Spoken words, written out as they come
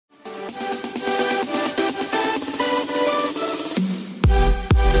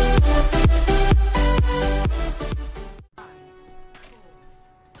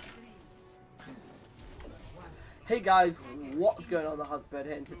guys, what's going on? TheHazzaBird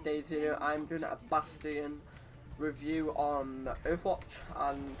here. In today's video I'm doing a Bastion review on Overwatch,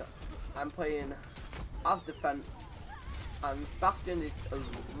 and I'm playing as defense, and Bastion is a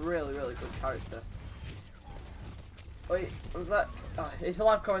really good character. Wait, was that? It's a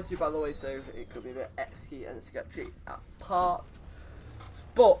live commentary, by the way, so it could be a bit X-key and sketchy at part.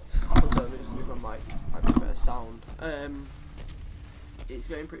 But let me just move my mic. I have a bit of sound. It's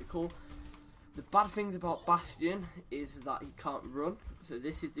going pretty cool. The bad things about Bastion is that he can't run, so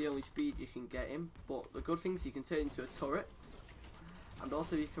this is the only speed you can get him. But the good thing is he can turn into a turret, and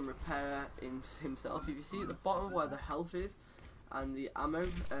also he can repair himself. If you see at the bottom where the health is and the ammo,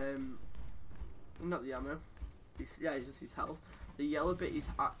 not the ammo, it's just his health. The yellow bit is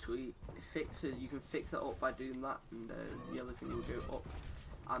actually fixed, so you can fix it up by doing that, and the yellow thing will go up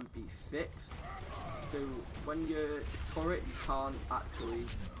and be fixed. So when you're a turret, you can't actually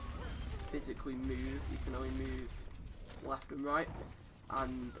physically move, you can only move left and right,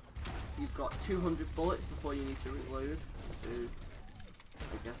 and you've got 200 bullets before you need to reload, so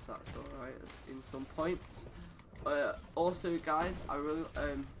I guess that's alright in some points. Also guys, I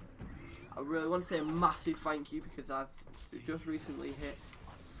really want to say a massive thank you, because I've just recently hit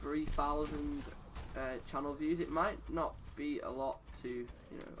 3,000 channel views. It might not be a lot to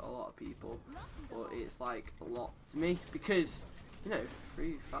a lot of people, but it's like a lot to me, because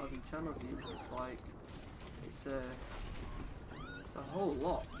 3,000 channel views is like, it's a whole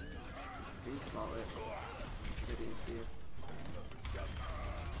lot. Think about it. Get into it.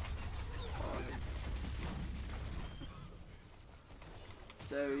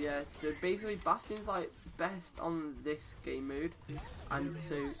 So yeah, so basically Bastion's like best on this game mode, and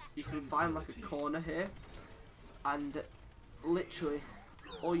so you can find like a corner here, and literally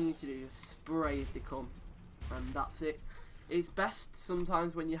all you need to do is spray if they come, and that's it. It's best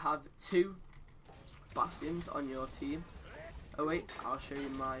sometimes when you have two Bastions on your team. Oh wait, I'll show you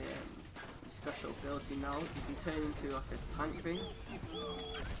my special ability now. You can turn into like a tank thing.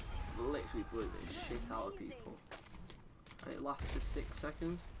 Literally blow the shit out of people. And it lasts for 6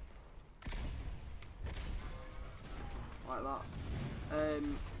 seconds. Like that.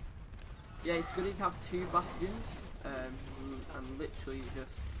 Yeah, it's good if you have two Bastions. And literally you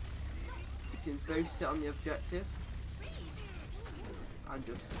can both sit on the objective and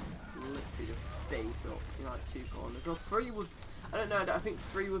just literally just base up in like two corners. Or three would, I don't know, I think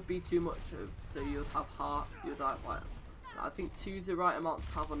three would be too much of, so you'd have you'd have like, I think two's the right amount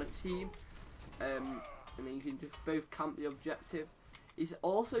to have on a team. And then you can just both camp the objective. It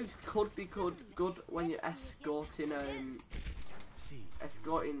also could be good when you're escorting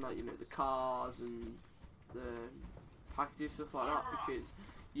like the cars and the packages, stuff like that, because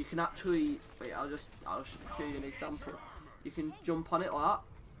you can actually I'll show you an example. You can jump on it like that,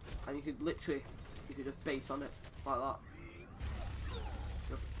 and you could just base on it like that.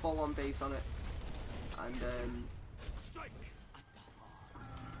 Just full on base on it, and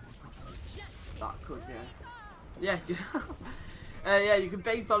that could yeah you can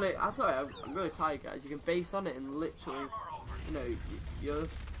base on it. I'm sorry, I'm really tired, guys. You can base on it and literally, you're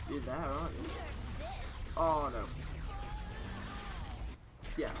there, aren't you? Oh no.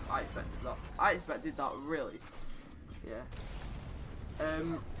 Yeah, I expected that. Really. Yeah.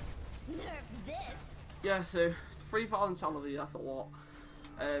 Yeah, so 3,000 channel views, that's a lot.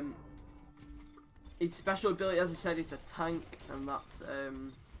 His special ability, as I said, is a tank, and that's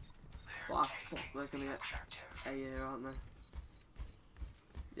well, they're gonna get A here, aren't they?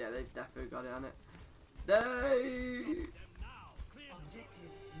 Yeah, they've definitely got it on it. They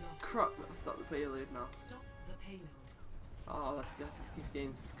crap, let's stop the payload now. Oh, this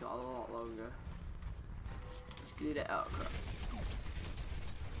game's just got a lot longer. Just need it out, crap.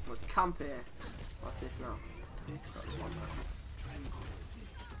 Let's camp here. What's this now? Yeah,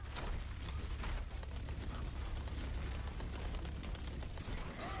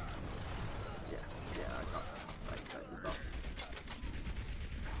 I got that. I expected that.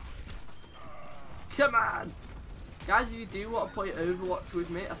 Come on! Guys, if you do want to play Overwatch with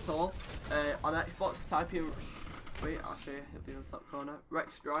me at all, on Xbox, type in, wait, I'll show you, it'll be in the top corner,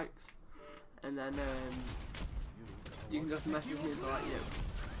 Rex Strikes, and then you can just message me and be like, yo,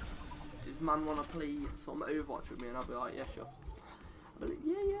 does man want to play some Overwatch with me? And I'll be like, yeah, sure. I'll be like,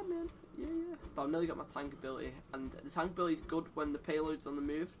 yeah, man, yeah. But I've nearly got my tank ability, and the tank ability is good when the payload's on the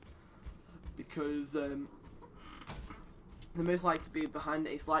move, because they most like to be behind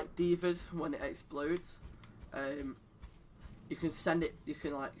it. It's like Divas when it explodes. You can send it, you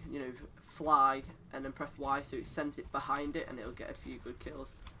can like, fly and then press Y, so it sends it behind it and it'll get a few good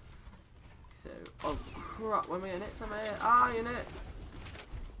kills. So, oh crap, when we in it from here? Ah, in it!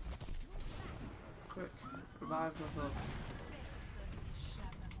 Quick, revived myself.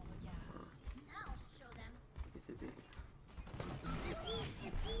 It's a bit.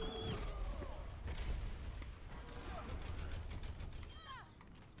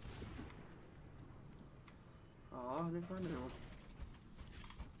 Oh, I didn't find anyone.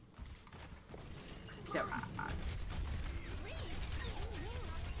 Yeah.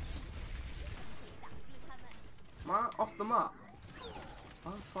 Am I off the map? I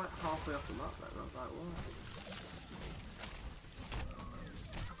was like halfway off the map then. I was like, what?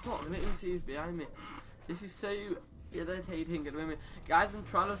 What? Let me see who's behind me. This is so irritating. Guys, I'm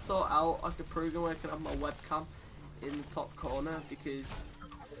trying to sort out like a program where I can have my webcam in the top corner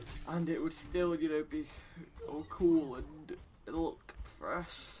and it would still, you know, be all cool and it'll look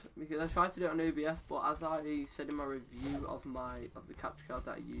fresh. Because I tried to do it on OBS, but as I said in my review of the capture card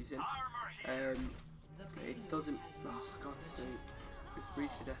that I'm using, it doesn't. Oh, for God's sake! It's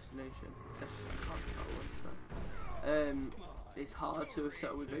reached a destination. It's hard to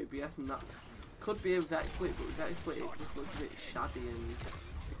set up with OBS, and that could be with XSplit, but with XSplit it just looks a bit shady, and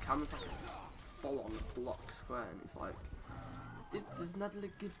the camera's like a full-on block square, and it's like there's not a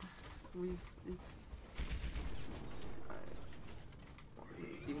good.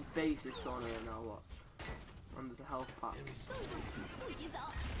 Even base is on here now. What? And there's a health pack.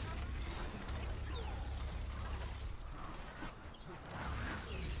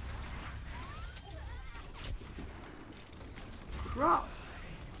 Crap!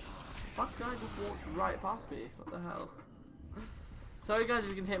 That guy just walked right past me. What the hell? Sorry guys if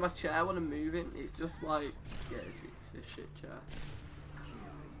you can hear my chair when I'm moving. It's just like, yeah, it's a shit chair.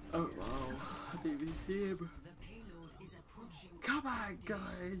 Oh wow, I didn't even see him. Come on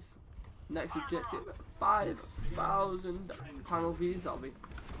guys! Next objective, 5,000 panel views. That'll be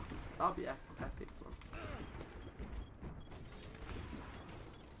epic,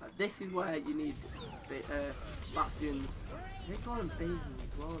 man. This is where you need bastions. They call them basins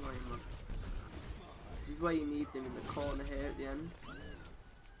as well, man. This is where you need them, in the corner here at the end.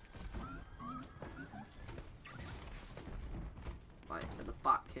 Like at the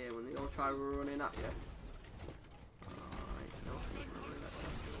back here when they all try running at you.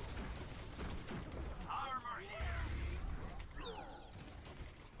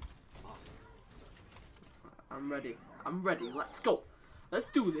 I'm ready. I'm ready. Let's go. Let's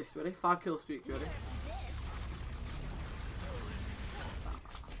do this. Ready? 5 kill streak. Ready?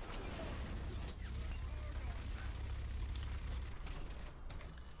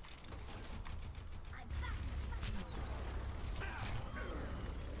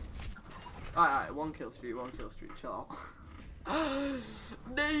 Alright, 1 kill streak. 1 kill streak. Chill out.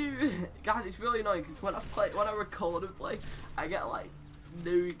 No, guys, it's really annoying because when I record and play, I get like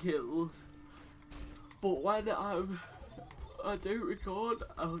no kills. But when I don't record,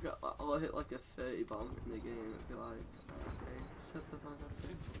 I'll hit like a 30 bomb in the game and be like, okay, shut the fuck up.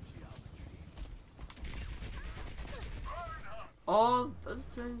 Oh, that's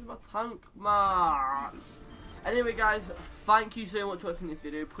changed my tank, man. Anyway, guys, thank you so much for watching this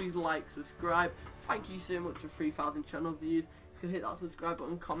video. Please like, subscribe. Thank you so much for 3,000 channel views. If you can hit that subscribe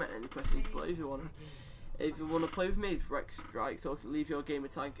button, comment any questions below if you want to play with me. It's Rex Strike, so leave your gamer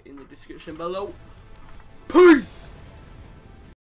tag in the description below.